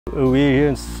We're here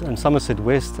in Somerset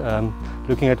West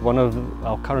looking at one of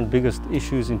our current biggest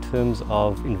issues in terms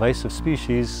of invasive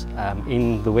species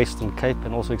in the Western Cape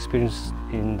and also experienced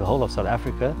in the whole of South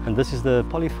Africa. And this is the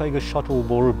Polyphagous shottle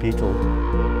borer beetle.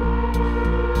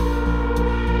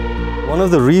 One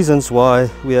of the reasons why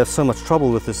we have so much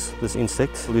trouble with this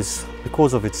insect is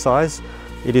because of its size.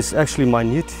 It is actually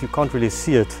minute, you can't really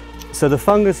see it. So the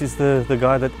fungus is the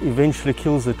guy that eventually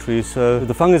kills the tree. So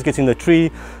the fungus gets in the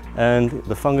tree and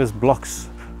the fungus blocks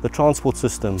the transport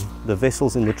system, the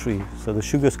vessels in the tree. So the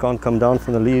sugars can't come down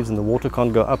from the leaves and the water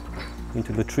can't go up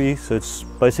into the tree. So it's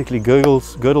basically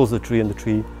girdles the tree and the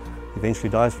tree eventually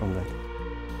dies from that.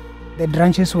 The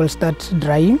branches will start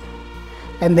drying,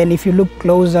 and then if you look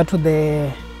closer to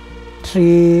the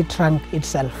tree trunk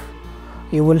itself,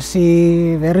 you will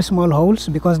see very small holes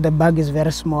because the bug is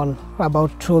very small,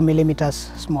 about 2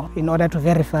 millimeters small. In order to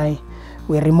verify,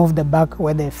 we remove the bug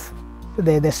where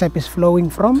the sap is flowing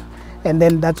from, and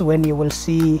then that's when you will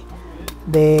see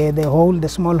the hole, the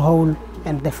small hole,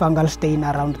 and the fungal stain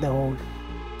around the hole.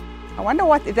 I wonder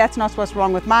if that's not what's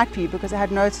wrong with my tree, because I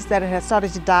had noticed that it had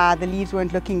started to die, the leaves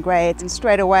weren't looking great, and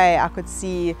straight away I could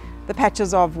see the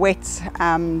patches of wet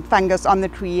fungus on the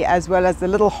tree as well as the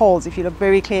little holes if you look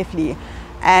very carefully.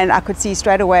 And I could see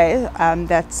straight away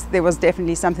that there was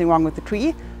definitely something wrong with the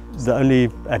tree. The only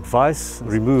advice,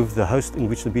 remove the host in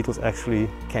which the beetles actually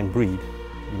can breed.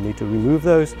 You need to remove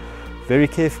those very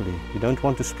carefully. You don't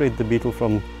want to spread the beetle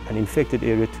from an infected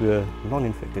area to a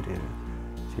non-infected area.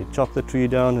 So you chop the tree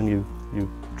down and you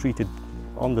treat it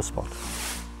on the spot.